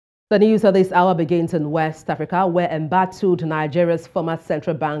The news of this hour begins in West Africa, where embattled Nigeria's former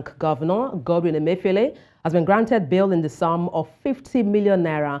central bank governor, Godwin Emefiele, has been granted bail in the sum of 50 million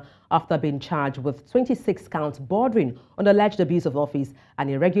naira after being charged with 26 counts bordering on alleged abuse of office and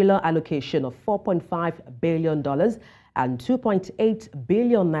irregular allocation of $4.5 billion and 2.8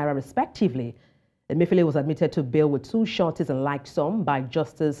 billion naira respectively. Emefiele was admitted to bail with two sureties and like sum by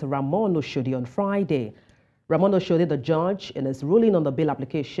Justice Ramon Oshodi on Friday. Ramon Oshodi, the judge, in his ruling on the bail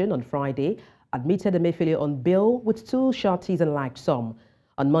application on Friday, admitted Emefiele on bail with two sureties and like sum.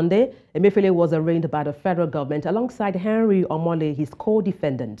 On Monday, Emefiele was arraigned by the federal government alongside Henry Omole, his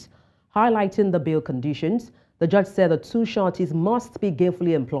co-defendant. Highlighting the bail conditions, the judge said the two sureties must be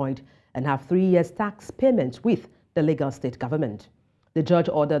gainfully employed and have 3 years tax payment with the Lagos state government. The judge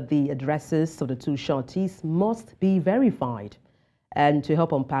ordered the addresses of the two sureties must be verified. And to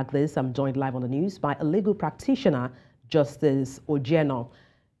help unpack this, I'm joined live on the news by a legal practitioner, Justice Ojieno.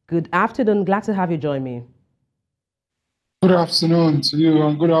 Good afternoon. Glad to have you join me. Good afternoon to you,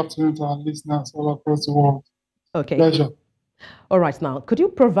 and good afternoon to our listeners all across the world. Okay. Pleasure. All right. Now, could you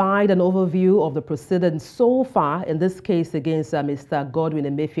provide an overview of the proceedings so far in this case against Mr. Godwin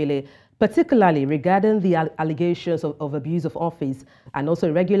Emefiele, particularly regarding the allegations of abuse of office and also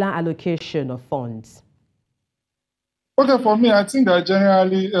irregular allocation of funds? Okay, for me, I think that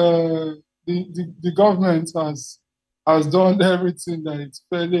generally the government has done everything that it's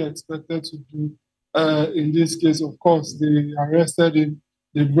fairly expected to do. In this case, of course, they arrested him,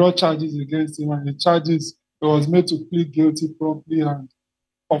 they brought charges against him, and the charges, he was made to plead guilty promptly. And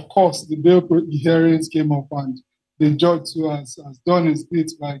of course, the bail hearings came up, and the judge too has done his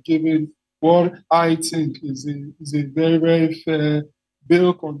bit by giving what I think is a very, very fair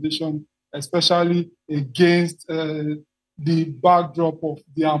bail condition, especially against the backdrop of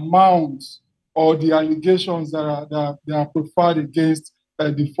the amount or the allegations that are preferred against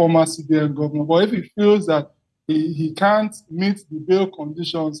the former CBN governor. But if he feels that he can't meet the bail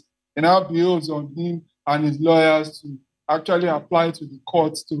conditions, it now behoves on him and his lawyers to actually apply to the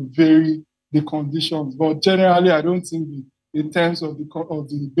courts to vary the conditions. But generally, I don't think the terms of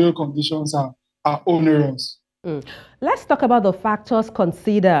the bail conditions are onerous. Let's talk about the factors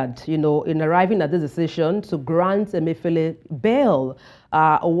considered, in arriving at this decision to grant Emefiele bail.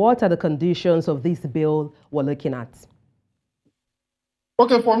 What are the conditions of this bail we're looking at?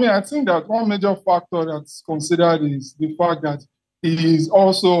 Okay, for me, I think that one major factor that's considered is the fact that he is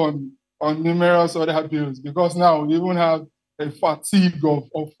also on numerous other bills, because now we even have a fatigue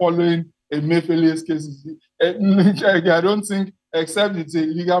of following Emefiele's cases. I don't think, except it's a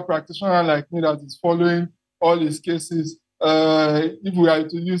legal practitioner like me that is following all his cases, if we are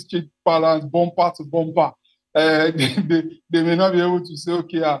to use cheap balance, bumper to bumper, they may not be able to say,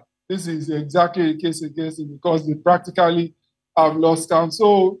 okay, this is exactly a case against him, because they practically have lost count.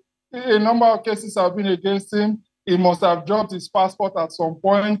 So a number of cases have been against him. He must have dropped his passport at some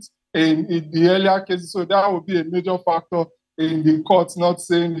point in the earlier cases. So that would be a major factor in the courts not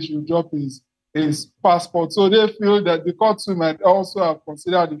saying he should drop his passport. So they feel that the courts might also have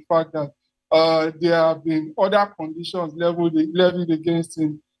considered the fact that there have been other conditions levied against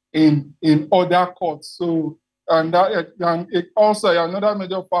him in other courts. So, and also another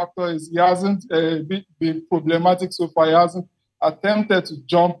major factor is he hasn't been problematic so far. He hasn't attempted to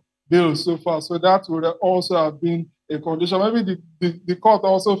jump bail so far. So that would also have been a condition. Maybe the court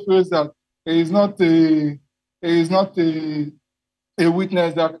also feels that he is not a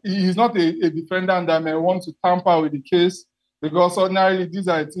witness, that he is not a defendant that may want to tamper with the case. Because ordinarily, these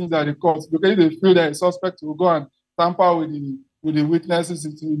are things that the courts, because they feel that a suspect will go and tamper with the witnesses,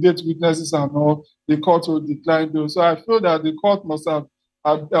 intimidate witnesses and all, the court will decline those. So I feel that the court must have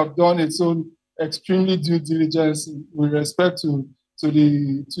done its own extremely due diligence with respect to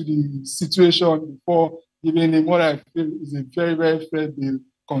the situation before giving him what I feel is a very, very fair bail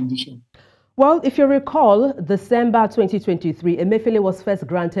condition. Well, if you recall, December 2023, Emefiele was first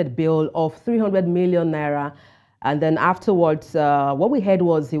granted bail of 300 million naira. And then afterwards, what we heard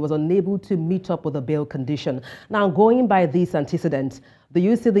was he was unable to meet up with the bail condition. Now, going by this antecedent, do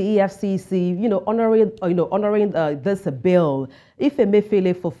you see the EFCC, honoring this bail if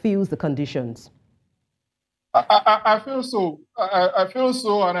Emefiele fulfills the conditions? I feel so. I feel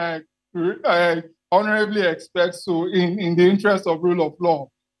so, and I honorably expect so in the interest of rule of law,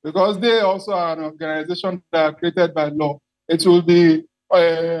 because they also are an organization that are created by law. It will be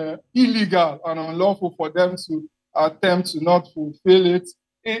illegal and unlawful for them to attempt to not fulfill it,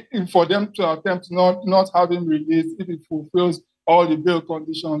 for them to attempt to not have him released if it fulfills all the bail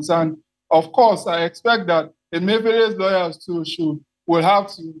conditions. And of course, I expect that Emefiele's lawyers too will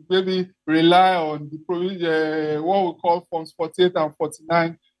have to maybe rely on the what we call Forms 48 and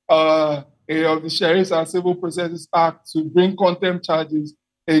 49 of the Sheriffs and Civil Processes Act to bring contempt charges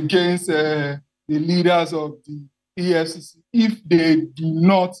against the leaders of the EFCC if they do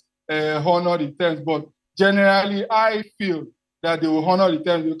not honor the terms. But generally, I feel that they will honor the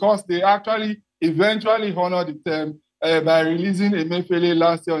terms because they actually eventually honor the term by releasing Emefiele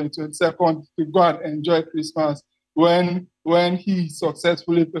last year on the 22nd to go and enjoy Christmas when he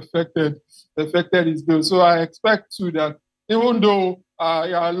successfully perfected his bill. So I expect too that even though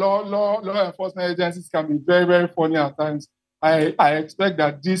law enforcement agencies can be very, very funny at times, I expect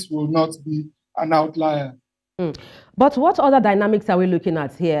that this will not be an outlier. But what other dynamics are we looking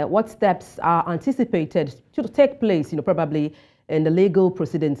at here? What steps are anticipated to take place, probably in the legal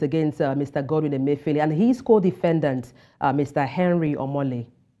proceedings against Mr. Godwin Emefiele and his co-defendant, Mr. Henry Omole?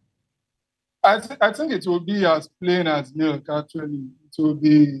 I think it will be as plain as milk, actually.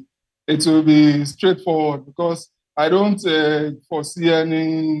 It will be straightforward because I don't foresee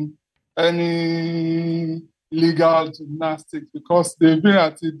any legal gymnastics because they've been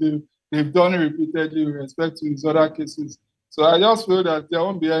at it, they've done it repeatedly with respect to his other cases. So I just feel that there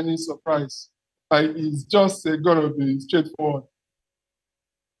won't be any surprise. It's just going to be straightforward.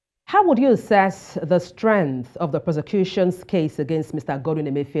 How would you assess the strength of the prosecution's case against Mr. Godwin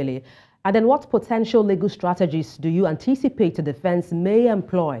Emefiele? And then what potential legal strategies do you anticipate the defense may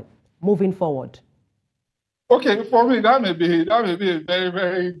employ moving forward? Okay, for me, that may be a very,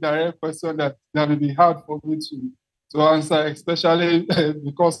 very direct question that may be hard for me to answer, especially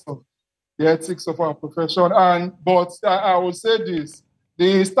because of the ethics of our profession. But I will say this: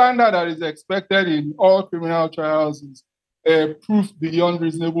 the standard that is expected in all criminal trials is proof beyond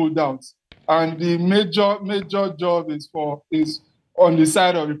reasonable doubt, and the major job is on the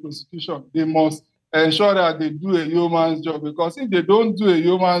side of the prosecution. They must ensure that they do a yeoman's job, because if they don't do a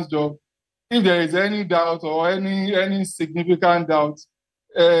yeoman's job, if there is any doubt or any significant doubt,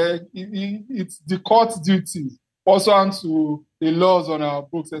 it's the court's duty, pursuant to the laws on our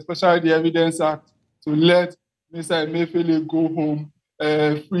books, especially the Evidence Act, to let Mr. Emefiele go home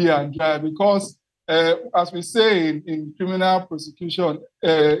free and dry. Because as we say in criminal prosecution,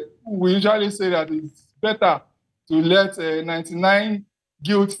 we usually say that it's better to let 99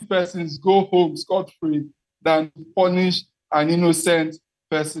 guilty persons go home scot-free than to punish an innocent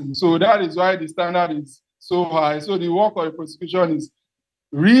person. So that is why the standard is so high. So the work of the prosecution is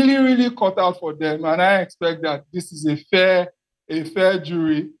really, really cut out for them. And I expect that this is a fair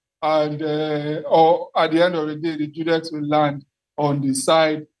jury. And or at the end of the day, the judges will land on the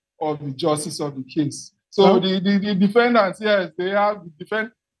side of the justice of the case. So the defendants, yes, they have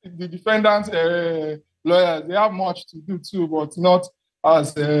the defendants' lawyers, they have much to do too, but not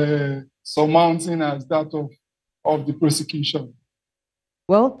as surmounting as that of the prosecution.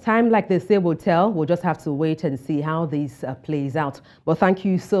 Well, time, like they say, will tell. We'll just have to wait and see how this plays out. But thank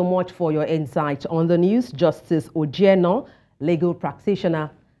you so much for your insight on the news. Justice Ojieno, legal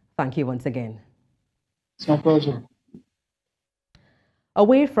practitioner, thank you once again. It's my pleasure.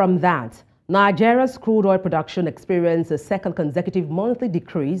 Away from that, Nigeria's crude oil production experienced a second consecutive monthly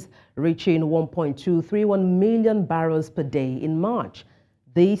decrease, reaching 1.231 million barrels per day in March.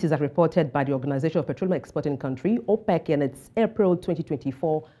 This is as reported by the Organization of Petroleum Exporting Countries, OPEC, in its April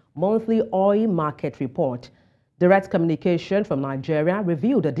 2024 monthly oil market report. Direct communication from Nigeria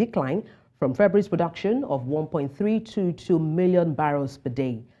revealed a decline from February's production of 1.322 million barrels per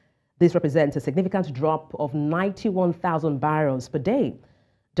day. This represents a significant drop of 91,000 barrels per day.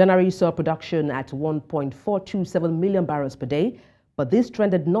 January saw production at 1.427 million barrels per day, but this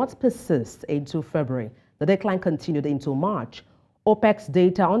trend did not persist into February. The decline continued into March. OPEC's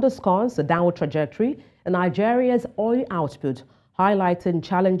data underscores the downward trajectory in Nigeria's oil output, highlighting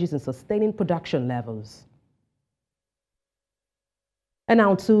challenges in sustaining production levels. And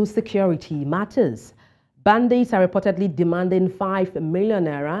now to security matters. Bandits are reportedly demanding 5 million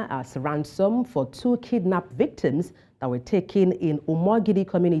naira as ransom for 2 kidnapped victims that were taken in Umogidi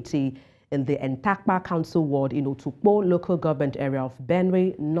community in the Entakpa Council ward in Otukpo local government area of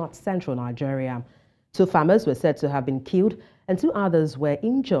Benue, North Central Nigeria. 2 farmers were said to have been killed and 2 others were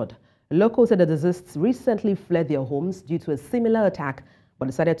injured. Locals said the deceased recently fled their homes due to a similar attack, but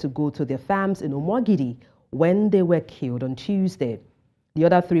decided to go to their farms in Umogidi when they were killed on Tuesday. The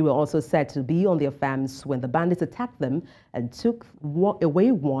other 3 were also said to be on their farms when the bandits attacked them and took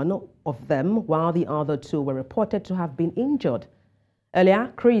away one of them, while the other 2 were reported to have been injured.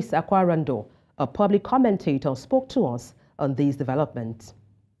 Earlier, Chris Akwarando, a public commentator, spoke to us on these developments.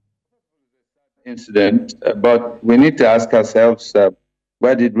 Incident, but we need to ask ourselves,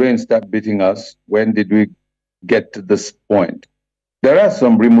 where did rain start beating us? When did we get to this point? There are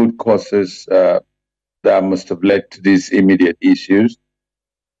some remote causes that must have led to these immediate issues.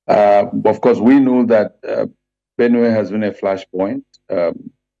 Of course, we know that Benue has been a flashpoint.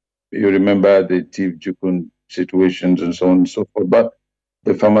 You remember the Chief Jukun situations and so on and so forth, but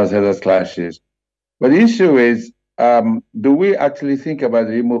the farmers' health clashes. But the issue is, do we actually think about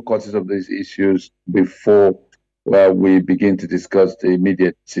the remote causes of these issues before we begin to discuss the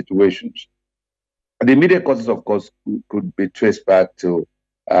immediate situations? The immediate causes, of course, could be traced back to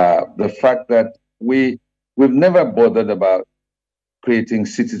the fact that we've never bothered about creating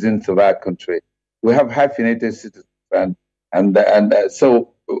citizens of our country. We have hyphenated citizens, and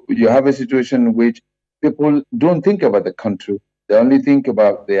so you have a situation in which people don't think about the country; they only think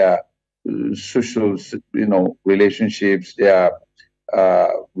about their social, relationships, their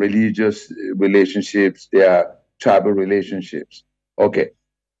religious relationships, their tribal relationships. Okay.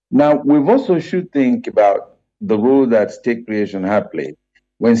 Now, we've also should think about the role that state creation had played.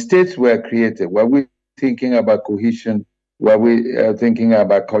 When states were created, were we thinking about cohesion? Were we thinking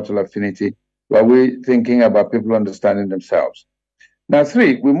about cultural affinity? Were we thinking about people understanding themselves? Now,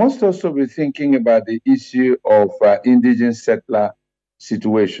 three, we must also be thinking about the issue of indigenous settler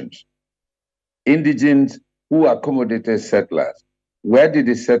situations. Indigenes who accommodated settlers. Where did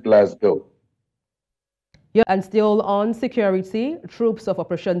the settlers go? Yeah, and still on security, troops of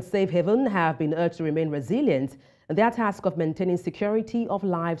Operation Safe Haven have been urged to remain resilient in their task of maintaining security of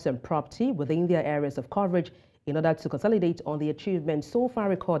lives and property within their areas of coverage in order to consolidate on the achievements so far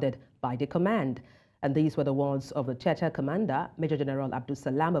recorded by the command. And these were the words of the Theatre Commander, Major General Abdul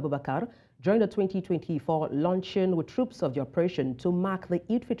Salam Abubakar, during the 2024 luncheon with troops of the operation to mark the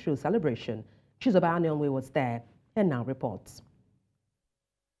Eid Fitr celebration. Chizoba Anyonwe was there and now reports.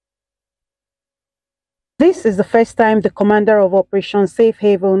 This is the first time the commander of Operation Safe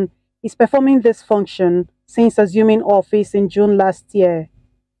Haven is performing this function since assuming office in June last year.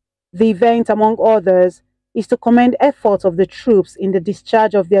 The event, among others, is to commend efforts of the troops in the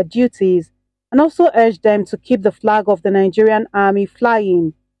discharge of their duties and also urge them to keep the flag of the Nigerian Army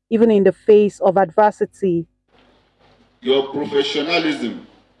flying, even in the face of adversity. Your professionalism,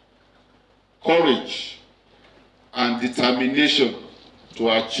 courage, and determination to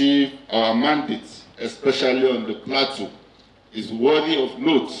achieve our mandates, especially on the plateau, is worthy of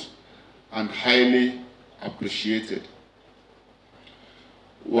note and highly appreciated.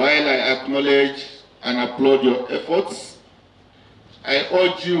 While I acknowledge and applaud your efforts, I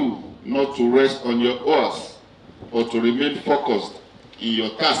urge you not to rest on your oars, but to remain focused in your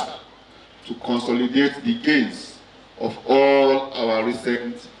task to consolidate the gains of all our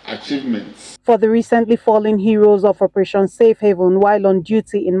recent achievements. For the recently fallen heroes of Operation Safe Haven while on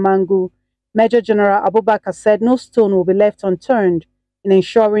duty in Mangu, Major General Abubakar said no stone will be left unturned in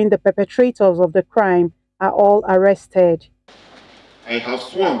ensuring the perpetrators of the crime are all arrested. I have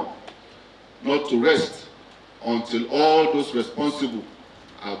sworn not to rest until all those responsible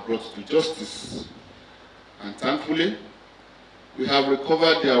are brought to justice. And thankfully, we have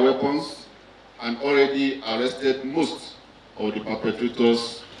recovered their weapons and already arrested most of the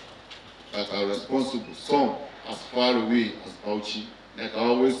perpetrators that are responsible, some as far away as Bauchi. Like I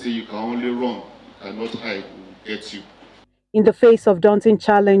always say, you can only run, you cannot hide, we will get you. In the face of daunting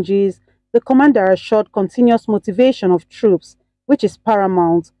challenges, the commander assured continuous motivation of troops, which is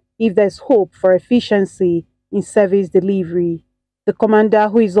paramount if there's hope for efficiency in service delivery. The commander,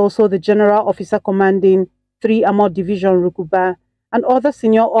 who is also the general officer commanding 3 Armored Division Rukuba, and other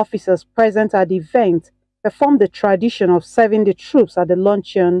senior officers present at the event performed the tradition of serving the troops at the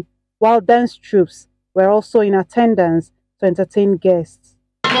luncheon, while dance troops were also in attendance to entertain guests.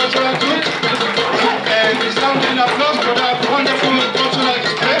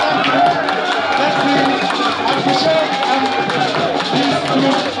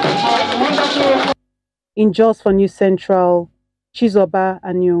 In Jos for News Central, Chizoba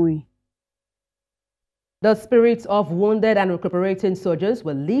Anyonwe. The spirits of wounded and recuperating soldiers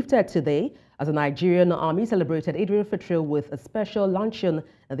were lifted today as the Nigerian Army celebrated Eid al-Fitr with a special luncheon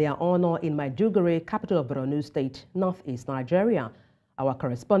in their honor in Maiduguri, capital of Borno State, northeast Nigeria. Our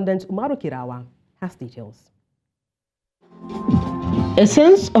correspondent Umaru Kirawa has details. A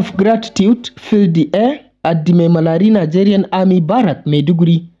sense of gratitude filled the air at the Maimalari Nigerian Army Barrack,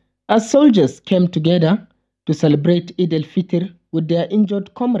 Maiduguri, as soldiers came together to celebrate Eid al-Fitr with their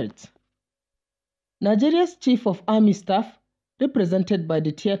injured comrades. Nigeria's Chief of Army Staff, represented by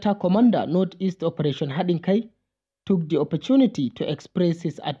the Theatre Commander Northeast Operation Hadinkai, took the opportunity to express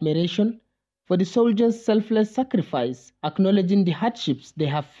his admiration for the soldiers' selfless sacrifice, acknowledging the hardships they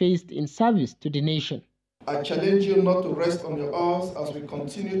have faced in service to the nation. I challenge you not to rest on your oars as we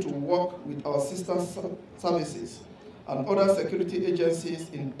continue to work with our sister services and other security agencies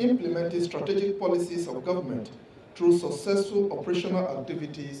in implementing strategic policies of government through successful operational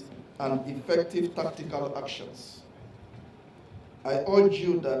activities and effective tactical actions. I urge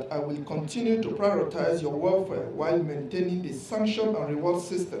you that I will continue to prioritize your welfare while maintaining the sanction and reward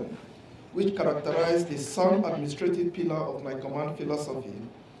system which characterize the sound administrative pillar of my command philosophy,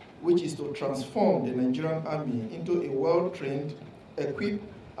 which is to transform the Nigerian Army into a well-trained, equipped,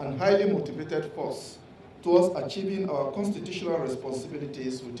 and highly motivated force towards achieving our constitutional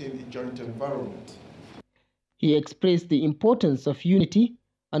responsibilities within the joint environment. He expressed the importance of unity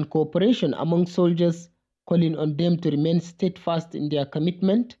and cooperation among soldiers, calling on them to remain steadfast in their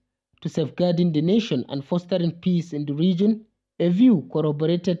commitment to safeguarding the nation and fostering peace in the region, a view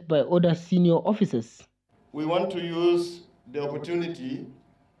corroborated by other senior officers. We want to use the opportunity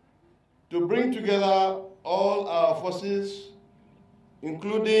to bring together all our forces,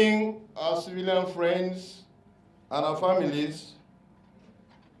 including our civilian friends and our families,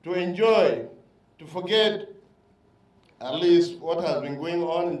 to enjoy, to forget at least what has been going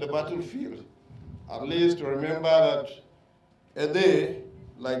on in the battlefield, at least to remember that a day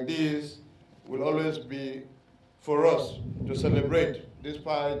like this will always be for us to celebrate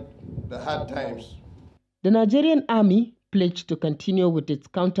despite the hard times. The Nigerian Army pledged to continue with its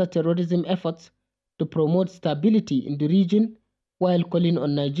counter-terrorism efforts to promote stability in the region while calling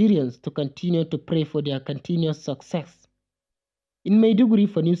on Nigerians to continue to pray for their continuous success. In Maiduguri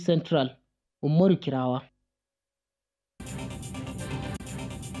for News Central, Umaru Kirawa.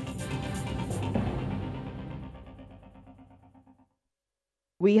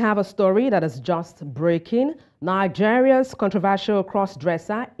 We have a story that is just breaking. Nigeria's controversial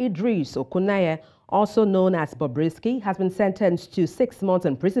cross-dresser Idris Okuneye, also known as Bobrisky, has been sentenced to 6 months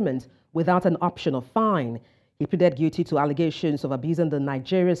imprisonment without an option of fine. He pleaded guilty to allegations of abusing the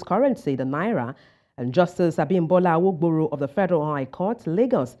Nigeria's currency, the naira, and Justice Adebola of the Federal High Court,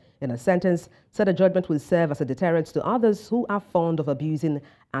 Lagos, in a sentence, said the judgment will serve as a deterrent to others who are fond of abusing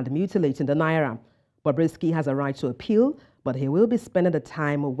and mutilating the naira. Bobrisky has a right to appeal, but he will be spending the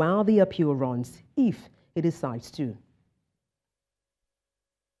time while the appeal runs, if he decides to.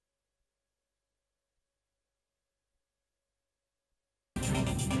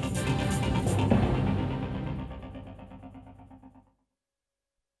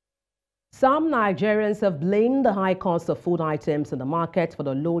 Some Nigerians have blamed the high cost of food items in the market for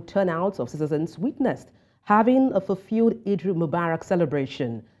the low turnout of citizens witnessed having a fulfilled Eid Mubarak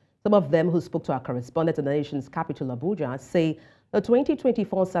celebration. Some of them who spoke to our correspondent in the nation's capital, Abuja, say the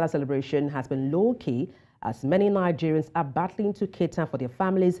 2024 Salah celebration has been low-key as many Nigerians are battling to cater for their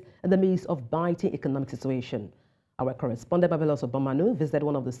families in the midst of biting economic situation. Our correspondent, Babelos Obamanu, visited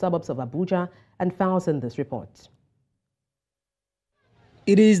one of the suburbs of Abuja and files in this report.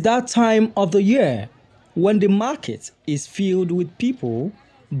 It is that time of the year when the market is filled with people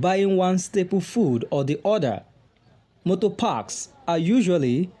buying one staple food or the other. Motor parks are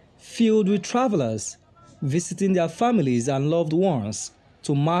usually filled with travelers visiting their families and loved ones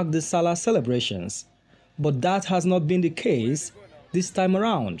to mark the Salah celebrations. But that has not been the case this time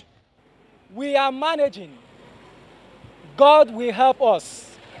around. We are managing. God will help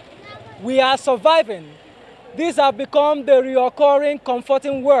us. We are surviving. These have become the recurring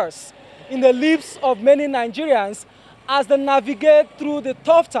comforting words in the lips of many Nigerians as they navigate through the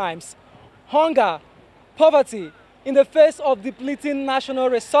tough times, hunger, poverty, in the face of depleting national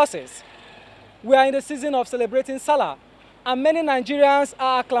resources. We are in the season of celebrating Salah, and many Nigerians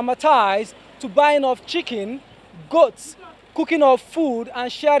are acclimatized to buying of chicken, goats, cooking of food,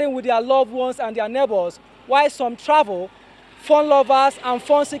 and sharing with their loved ones and their neighbors, while some travel, fun lovers and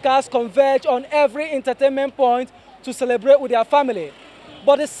fun seekers converge on every entertainment point to celebrate with their family.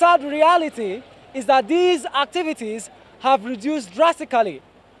 But the sad reality is that these activities have reduced drastically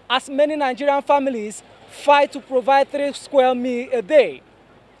as many Nigerian families fight to provide 3 square meals a day.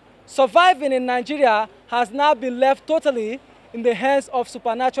 Surviving in Nigeria has now been left totally in the hands of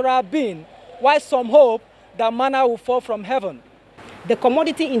supernatural being, while some hope that manna will fall from heaven. The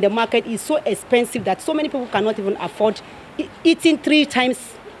commodity in the market is so expensive that so many people cannot even afford eating 3 times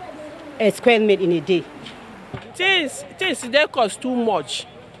a square meal in a day. Things they cost too much.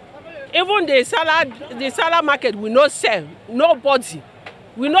 Even the salad market will not sell. Nobody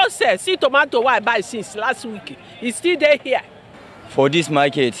will not sell. See tomato I buy since last week. It's still there here. For this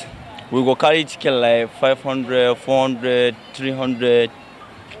market, we go carry chicken like 500, 400, 300,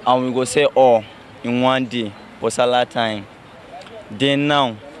 and we go sell all in one day for salad time. Then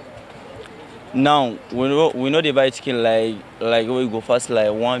now we know they buy chicken like we go first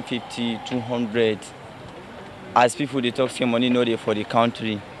like 150, 200. As people they talk say money no dey for the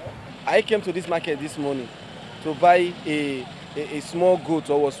country. I came to this market this morning to buy a small goat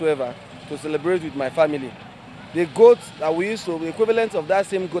or whatsoever to celebrate with my family. The goat that we used to, the equivalent of that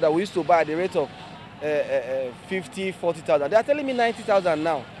same goat that we used to buy at the rate of 50, 40,000. They are telling me 90,000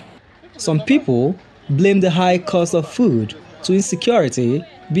 now. Some people blame the high cost of food to insecurity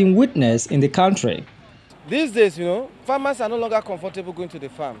being witnessed in the country. These days, you know, farmers are no longer comfortable going to the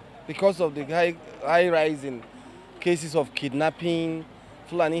farm because of the high rise in cases of kidnapping,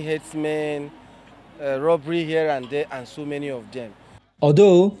 Fulani herdsmen, robbery here and there, and so many of them.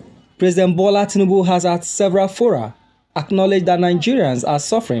 Although President Bola Tinubu has at several fora acknowledged that Nigerians are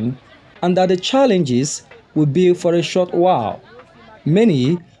suffering and that the challenges will be for a short while,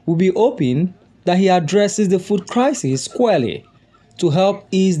 many will be hoping that he addresses the food crisis squarely to help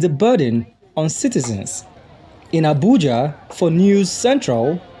ease the burden on citizens. In Abuja, for News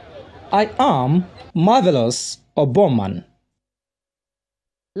Central, I am Marvelous Oboman.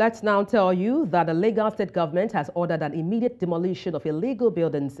 Let's now tell you that the Lagos State government has ordered an immediate demolition of illegal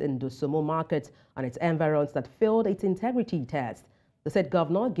buildings in Dosumu Market and its environs that failed its integrity test. The state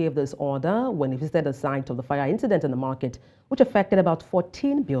governor gave this order when he visited the site of the fire incident in the market, which affected about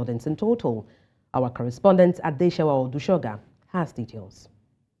 14 buildings in total. Our correspondent Adebola has details.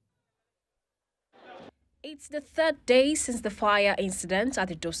 It's the third day since the fire incident at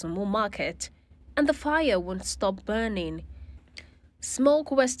the Dosumu Market, and the fire won't stop burning. Smoke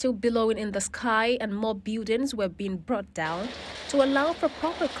was still billowing in the sky and more buildings were being brought down to allow for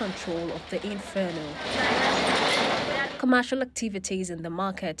proper control of the inferno. Commercial activities in the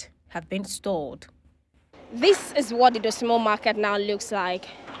market have been stalled. This is what the Dosumu Market now looks like.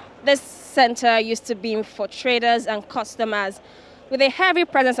 This center used to be for traders and customers with a heavy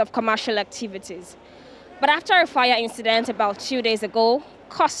presence of commercial activities. But after a fire incident about 2 days ago,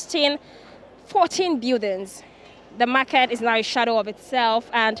 costing 14 buildings, the market is now a shadow of itself,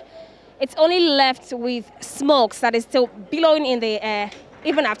 and it's only left with smokes that is still billowing in the air,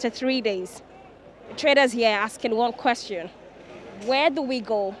 even after 3 days. The traders here are asking one question: where do we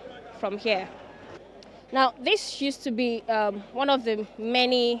go from here? Now, this used to be one of the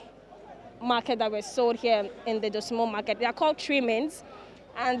many markets that were sold here in the Dosumu Market. They are called trimmings,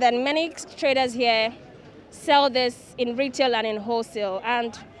 and then many traders here sell this in retail and in wholesale.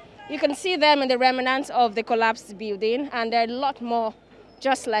 And you can see them in the remnants of the collapsed building, and there are a lot more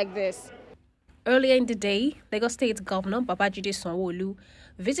just like this. Earlier in the day, Lagos State Governor Babajide Sanwo-Olu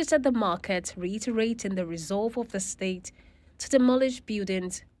visited the market, reiterating the resolve of the state to demolish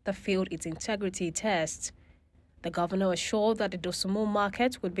buildings that failed its integrity test. The governor assured that the Dosumu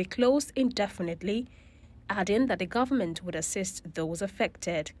Market would be closed indefinitely, adding that the government would assist those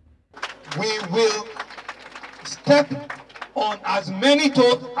affected. We will step on as many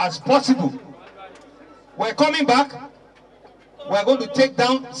toes as possible. We're coming back. We're going to take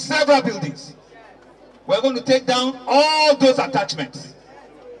down several buildings. We're going to take down all those attachments.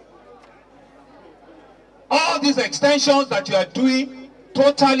 All these extensions that you are doing,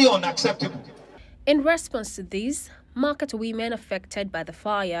 totally unacceptable. In response to this, market women affected by the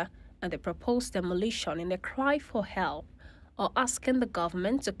fire and the proposed demolition in a cry for help are asking the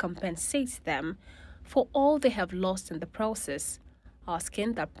government to compensate them for all they have lost in the process,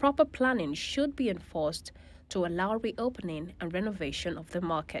 asking that proper planning should be enforced to allow reopening and renovation of the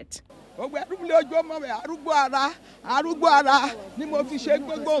market.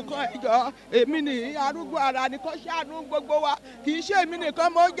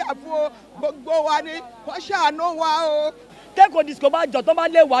 Kẹ́kọ̀ọ́ discover jọ tó bá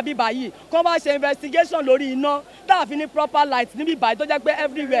lè wá bí báyìí kó bá ṣe investigation lórí iná tá a fi ní proper light níbí báyìí tó jẹ́ pé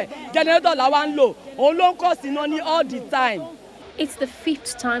everywhere generator la wá ń lò òun ló ń kọ́ sí iná ní all the time. It's the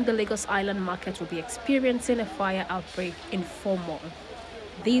 5th time the Lagos Island market will be experiencing a fire outbreak in 4 months.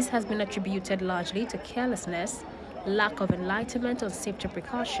 This has been attributed largely to carelessness, lack of enlightenment on safety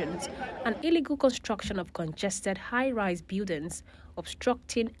precautions, and illegal construction of congested high-rise buildings,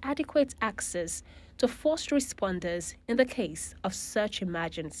 obstructing adequate access to first responders in the case of such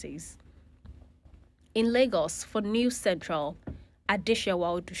emergencies. In Lagos, for News Central,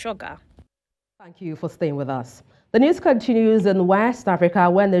 Adebola. Thank you for staying with us. The news continues in West Africa,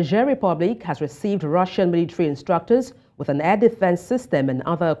 where the Niger Republic has received Russian military instructors with an air defense system and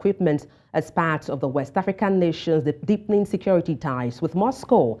other equipment as part of the West African nation's deepening security ties with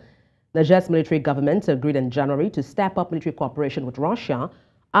Moscow. Niger's military government agreed in January to step up military cooperation with Russia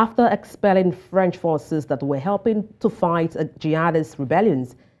after expelling French forces that were helping to fight jihadist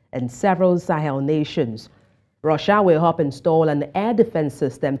rebellions in several Sahel nations. Russia will help install an air defense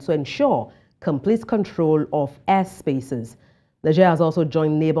system to ensure complete control of airspaces. Niger has also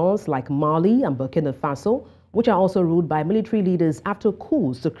joined neighbors like Mali and Burkina Faso, which are also ruled by military leaders after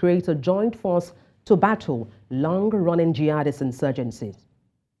coups to create a joint force to battle long-running jihadist insurgencies.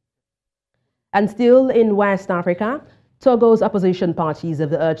 And still in West Africa, Togo's opposition parties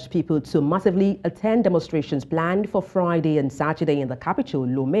have urged people to massively attend demonstrations planned for Friday and Saturday in the capital,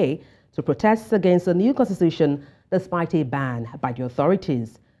 Lomé, to protest against the new constitution despite a ban by the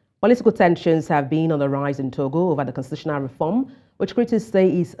authorities. Political tensions have been on the rise in Togo over the constitutional reform, which critics say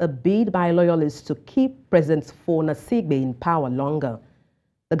is a bid by loyalists to keep President Faure Sigbe in power longer.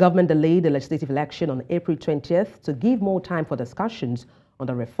 The government delayed the legislative election on April 20th to give more time for discussions on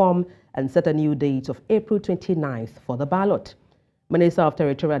the reform and set a new date of April 29th for the ballot. Minister of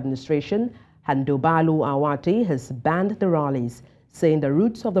Territorial Administration, Adebola Awate, has banned the rallies, saying the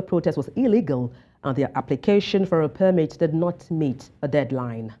route of the protest was illegal and their application for a permit did not meet a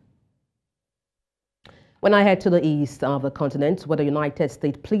deadline. When I head to the east of the continent, where the United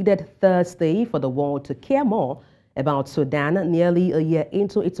States pleaded Thursday for the world to care more about Sudan nearly a year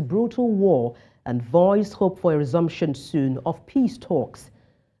into its brutal war and voiced hope for a resumption soon of peace talks.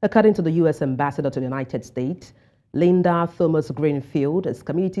 According to the U.S. ambassador to the United States, Linda Thomas-Greenfield, as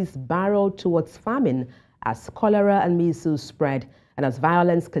communities barreled towards famine as cholera and measles spread and as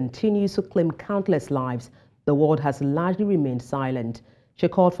violence continues to claim countless lives, the world has largely remained silent. She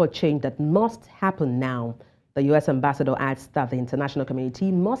called for change that must happen now. The U.S. ambassador adds that the international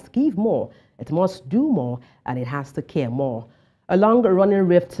community must give more, it must do more, and it has to care more. A long-running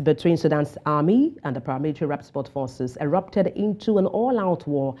rift between Sudan's army and the paramilitary rapid support forces erupted into an all-out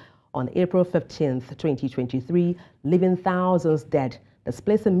war on April 15, 2023, leaving thousands dead,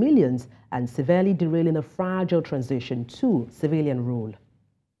 displacing millions, and severely derailing a fragile transition to civilian rule.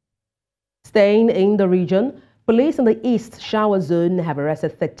 Staying in the region, police in the East Shower Zone have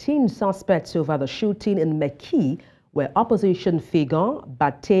arrested 13 suspects over the shooting in Mekki, where opposition figure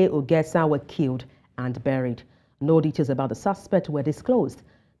Bate Ogesa were killed and buried. No details about the suspect were disclosed.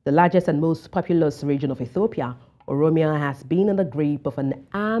 The largest and most populous region of Ethiopia, Oromia, has been in the grip of an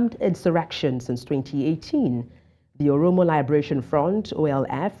armed insurrection since 2018. The Oromo Liberation Front,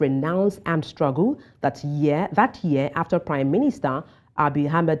 OLF, renounced armed struggle that year after Prime Minister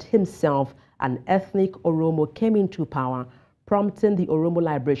Abiy Ahmed himself, an ethnic Oromo, came into power, prompting the Oromo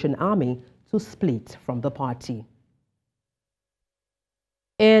Liberation Army to split from the party.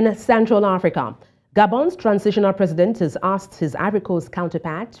 In Central Africa, Gabon's transitional president has asked his Ivory Coast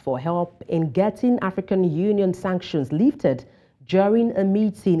counterpart for help in getting African Union sanctions lifted during a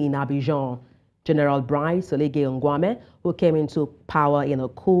meeting in Abidjan. General Brice Oligui Nguema, who came into power in a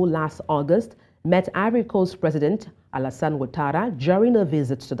coup last August, met Ivory Coast President Alassane Ouattara during a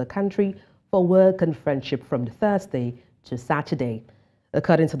visit to the country for work and friendship from Thursday to Saturday.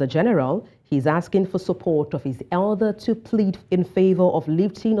 According to the general, he is asking for support of his elder to plead in favor of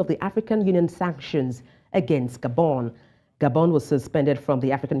lifting of the African Union sanctions against Gabon. Gabon was suspended from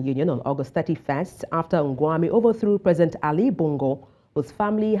the African Union on August 31st after Nguema overthrew President Ali Bongo, whose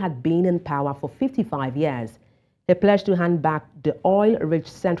family had been in power for 55 years. He pledged to hand back the oil-rich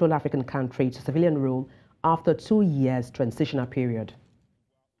Central African country to civilian rule after 2 years transitional period.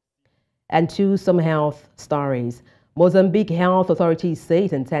 And to some health stories. Mozambique health authorities say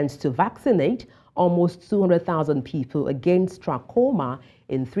it intends to vaccinate almost 200,000 people against trachoma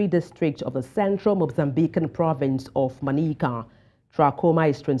in 3 districts of the central Mozambican province of Manica. Trachoma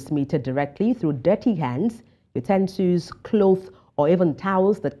is transmitted directly through dirty hands, utensils, clothes, or even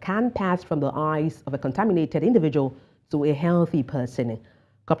towels that can pass from the eyes of a contaminated individual to a healthy person.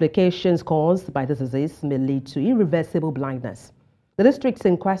 Complications caused by this disease may lead to irreversible blindness. The districts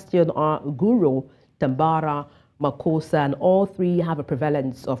in question are Guro, Tambara, Makosa, and all 3 have a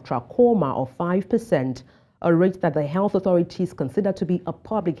prevalence of trachoma of 5%, a rate that the health authorities consider to be a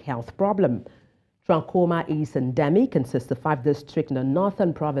public health problem. Trachoma is endemic and consists of 5 districts in the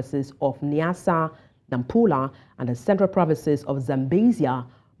northern provinces of Niassa, Nampula, and the central provinces of Zambezia,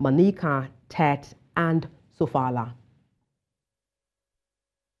 Manica, Tet, and Sofala.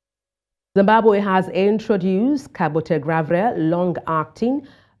 Zimbabwe has introduced cabotegravir long-acting,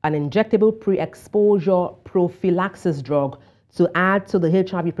 an injectable pre-exposure prophylaxis drug to add to the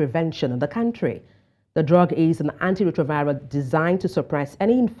HIV prevention in the country. The drug is an antiretroviral designed to suppress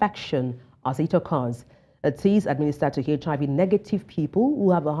any infection as it occurs. It is administered to HIV-negative people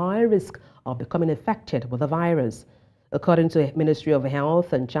who have a higher risk of becoming infected with the virus. According to the Ministry of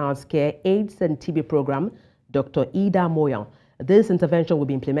Health and Child Care AIDS and TB program, Dr. Ida Moya, this intervention will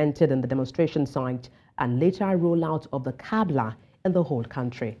be implemented in the demonstration site and later rollout of the CABLA in the whole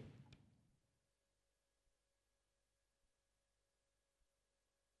country.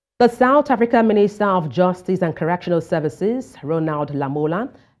 The South African Minister of Justice and Correctional Services, Ronald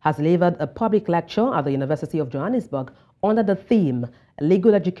Lamola, has delivered a public lecture at the University of Johannesburg under the theme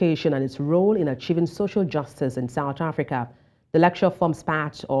Legal Education and its Role in Achieving Social Justice in South Africa. The lecture forms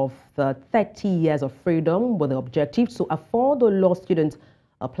part of the 30 Years of Freedom with the objective to afford the law students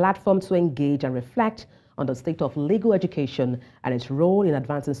a platform to engage and reflect on the state of legal education and its role in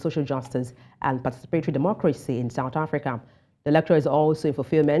advancing social justice and participatory democracy in South Africa. The lecture is also in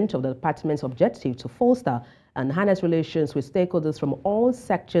fulfillment of the department's objective to foster and harness relations with stakeholders from all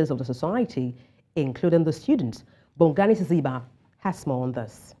sectors of the society, including the students. Bongani Ziba has more on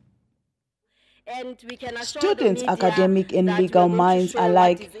this. Students, academic and legal minds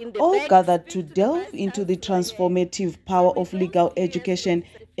alike, all gathered to delve into the transformative power of legal education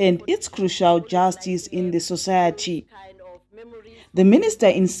and its crucial justice in the society. The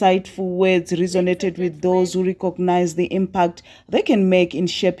minister's insightful words resonated with those who recognize the impact they can make in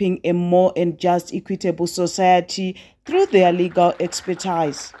shaping a more and just equitable society through their legal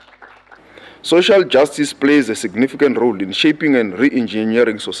expertise. Social justice plays a significant role in shaping and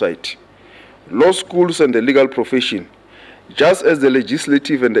re-engineering society. Law schools and the legal profession, just as the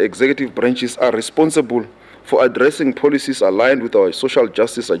legislative and the executive branches, are responsible for addressing policies aligned with our social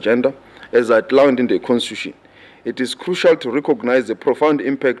justice agenda as outlined in the Constitution. It is crucial to recognize the profound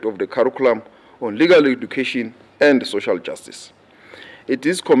impact of the curriculum on legal education and social justice. It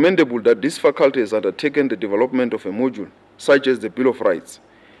is commendable that this faculty has undertaken the development of a module such as the Bill of Rights.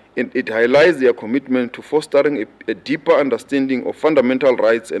 It highlights their commitment to fostering a deeper understanding of fundamental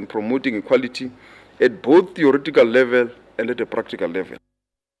rights and promoting equality at both theoretical level and at a practical level.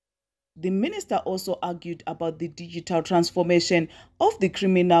 The minister also argued about the digital transformation of the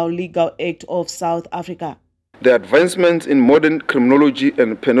Criminal Legal Act of South Africa. The advancements in modern criminology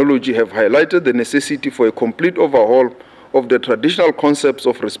and penology have highlighted the necessity for a complete overhaul of the traditional concepts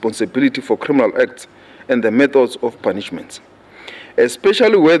of responsibility for criminal acts and the methods of punishment,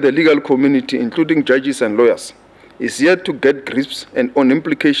 especially where the legal community, including judges and lawyers, is yet to get grips on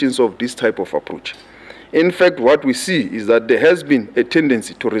implications of this type of approach. In fact, what we see is that there has been a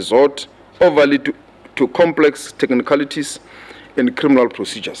tendency to resort overly to complex technicalities in criminal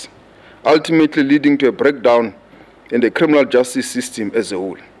procedures, ultimately leading to a breakdown in the criminal justice system as a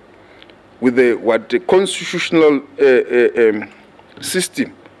whole. With what the constitutional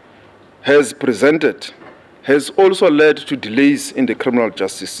system has presented has also led to delays in the criminal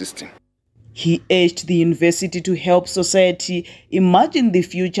justice system. He urged the university to help society imagine the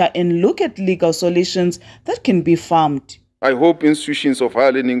future and look at legal solutions that can be found. I hope institutions of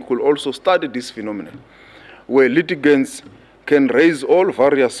higher learning could also study this phenomenon, where litigants can raise all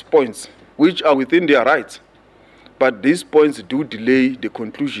various points which are within their rights, but these points do delay the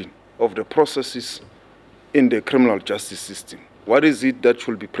conclusion of the processes in the criminal justice system. What is it that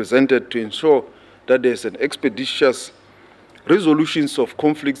should be presented to ensure that there's an expeditious resolutions of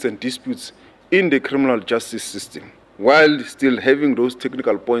conflicts and disputes in the criminal justice system, while still having those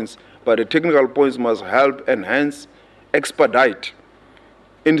technical points, but the technical points must help enhance, expedite,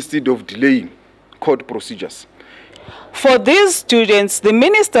 instead of delaying court procedures. For these students, the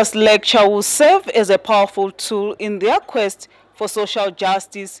minister's lecture will serve as a powerful tool in their quest for social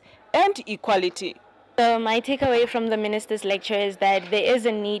justice and equality. So my takeaway from the minister's lecture is that there is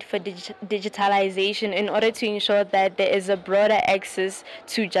a need for digitalization in order to ensure that there is a broader access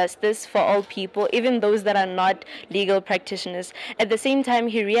to justice for all people, even those that are not legal practitioners. At the same time,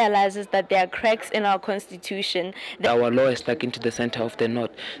 he realizes that there are cracks in our constitution. Our law is stuck into the center of the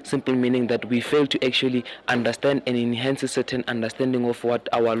knot, simply meaning that we fail to actually understand and enhance a certain understanding of what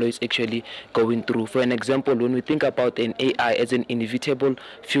our law is actually going through. For an example, when we think about an AI as an inevitable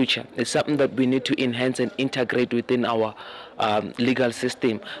future, it's something that we need to enhance and integrate within our legal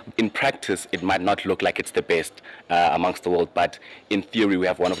system. In practice, it might not look like it's the best amongst the world, but in theory, we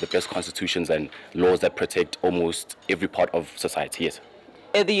have one of the best constitutions and laws that protect almost every part of society. Yes.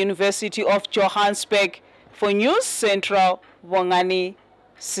 At the University of Johannesburg, for News Central, Bongani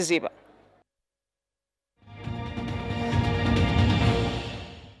Ziba.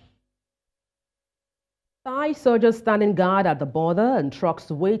 Thai soldiers standing guard at the border and trucks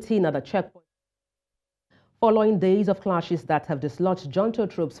waiting at the checkpoint following days of clashes that have dislodged junta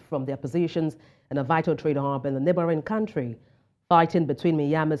troops from their positions in a vital trade hub in the neighboring country. Fighting between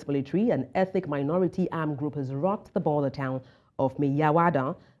Myanmar's military and ethnic minority armed group has rocked the border town of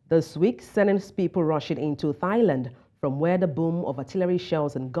Miyawada this week, sending people rushing into Thailand from where the boom of artillery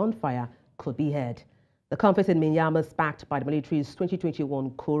shells and gunfire could be heard. The conflict in Myanmar, sparked by the military's 2021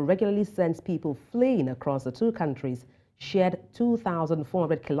 coup, regularly sends people fleeing across the two countries' shared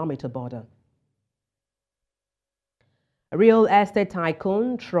 2,400-kilometer border. A real estate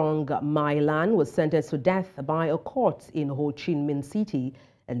tycoon, Trong My Lan, was sentenced to death by a court in Ho Chi Minh City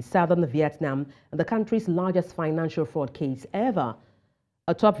in southern Vietnam in the country's largest financial fraud case ever.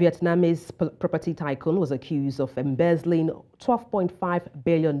 A top Vietnamese property tycoon was accused of embezzling $12.5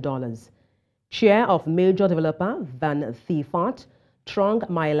 billion. Chair of major developer Van Thiefart, Trong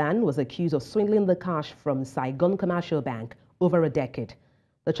My Lan, was accused of swindling the cash from Saigon Commercial Bank over a decade.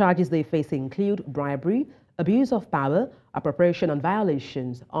 The charges they face include bribery, abuse of power, appropriation, and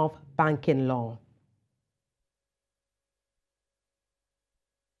violations of banking law.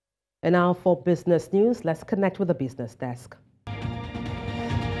 And now for business news, let's connect with the business desk.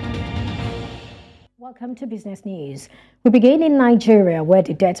 Welcome to Business News. We begin in Nigeria, where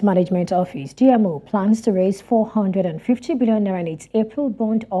the Debt Management Office, DMO, plans to raise 450 billion naira in its April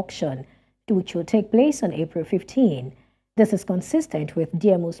bond auction, which will take place on April 15. This is consistent with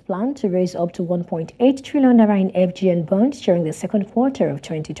DMO's plan to raise up to 1.8 trillion naira in FGN bonds during the second quarter of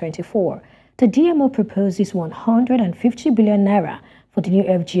 2024. The DMO proposes 150 billion naira for the new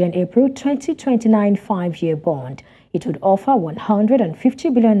FGN April 2029 5-year bond. It would offer 150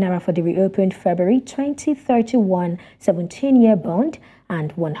 billion naira for the reopened February 2031 17-year bond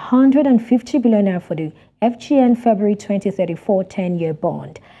and 150 billion naira for the FGN February 2034 10-year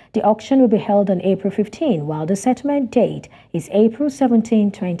bond. The auction will be held on April 15, while the settlement date is April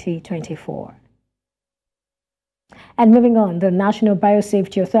 17, 2024. And moving on, the National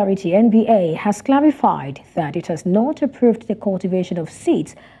Biosafety Authority, NBA, has clarified that it has not approved the cultivation of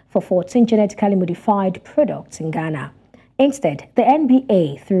seeds for 14 genetically modified products in Ghana. Instead, the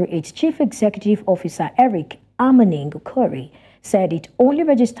NBA, through its Chief Executive Officer Eric Amaning Okori, said it only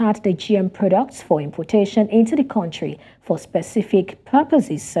registered the GM products for importation into the country for specific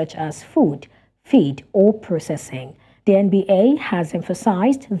purposes such as food, feed, or processing. The NBA has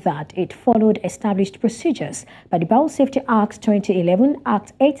emphasized that it followed established procedures by the Biosafety Act 2011,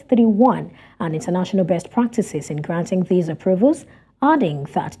 Act 831, and international best practices in granting these approvals, adding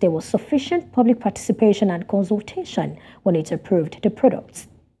that there was sufficient public participation and consultation when it approved the products.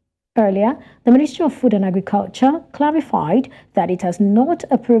 Earlier, the Ministry of Food and Agriculture clarified that it has not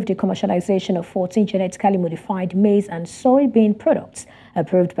approved the commercialization of 14 genetically modified maize and soybean products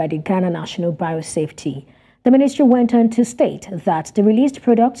approved by the Ghana National Biosafety. The ministry went on to state that the released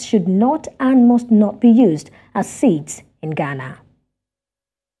products should not and must not be used as seeds in Ghana.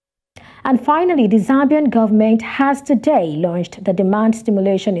 And finally, the Zambian government has today launched the demand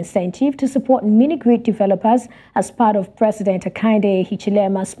stimulation incentive to support mini-grid developers as part of President Hakainde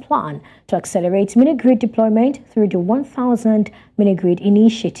Hichilema's plan to accelerate mini-grid deployment through the 1,000 mini-grid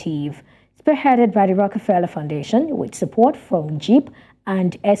initiative. Spearheaded by the Rockefeller Foundation with support from JEEP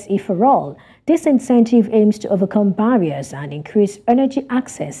and SE for All, this incentive aims to overcome barriers and increase energy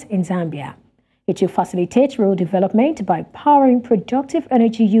access in Zambia. It will facilitate rural development by powering productive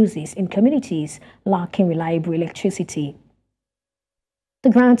energy uses in communities lacking reliable electricity. The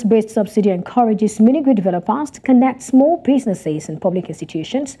grant-based subsidy encourages mini-grid developers to connect small businesses and public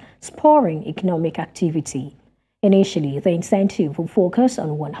institutions, spurring economic activity. Initially, the incentive will focus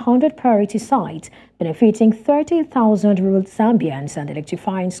on 100 priority sites, benefiting 30,000 rural Zambians and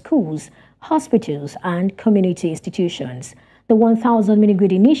electrifying schools, hospitals, and community institutions. The 1,000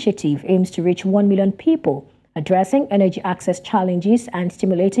 mini-grid initiative aims to reach 1 million people, addressing energy access challenges and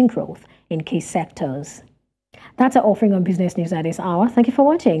stimulating growth in key sectors. That's our offering on Business News at this hour. Thank you for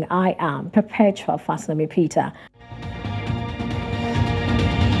watching. I am Perpetua Fasinami Peter.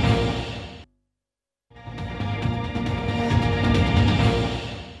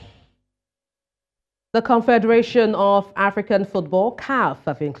 The Confederation of African Football, CAF,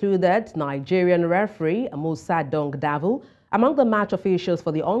 have included Nigerian referee Musa Dong Davu among the match officials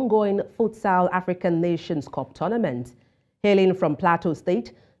for the ongoing Futsal African Nations Cup tournament. Hailing from Plateau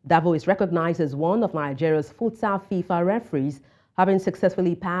State, Davu is recognized as one of Nigeria's Futsal FIFA referees, having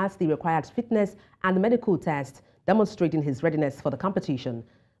successfully passed the required fitness and medical tests, demonstrating his readiness for the competition.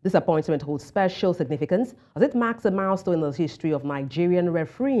 This appointment holds special significance as it marks a milestone in the history of Nigerian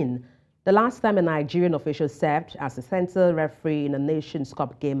refereeing. The last time a Nigerian official served as a center referee in a Nations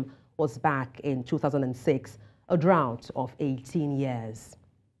Cup game was back in 2006, a drought of 18 years.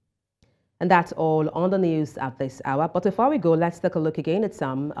 And that's all on the news at this hour. But before we go, let's take a look again at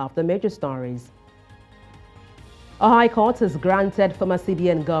some of the major stories. A High Court has granted former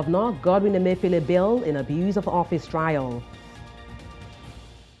CBN Governor Godwin Emefiele bail in abuse of office trial.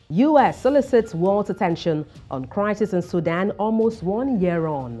 U.S. solicits world's attention on crisis in Sudan almost 1 year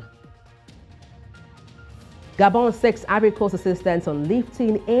on. Gabon seeks Ivory Coast assistance on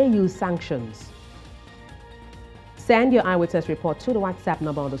lifting AU sanctions. Send your eyewitness report to the WhatsApp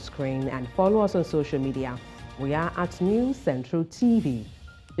number on the screen and follow us on social media. We are at News Central TV.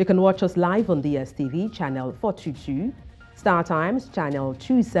 You can watch us live on DSTV channel 422, Star Times channel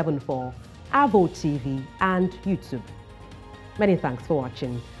 274, Avo TV and YouTube. Many thanks for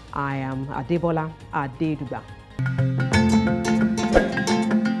watching. I am Adebola Adedugba.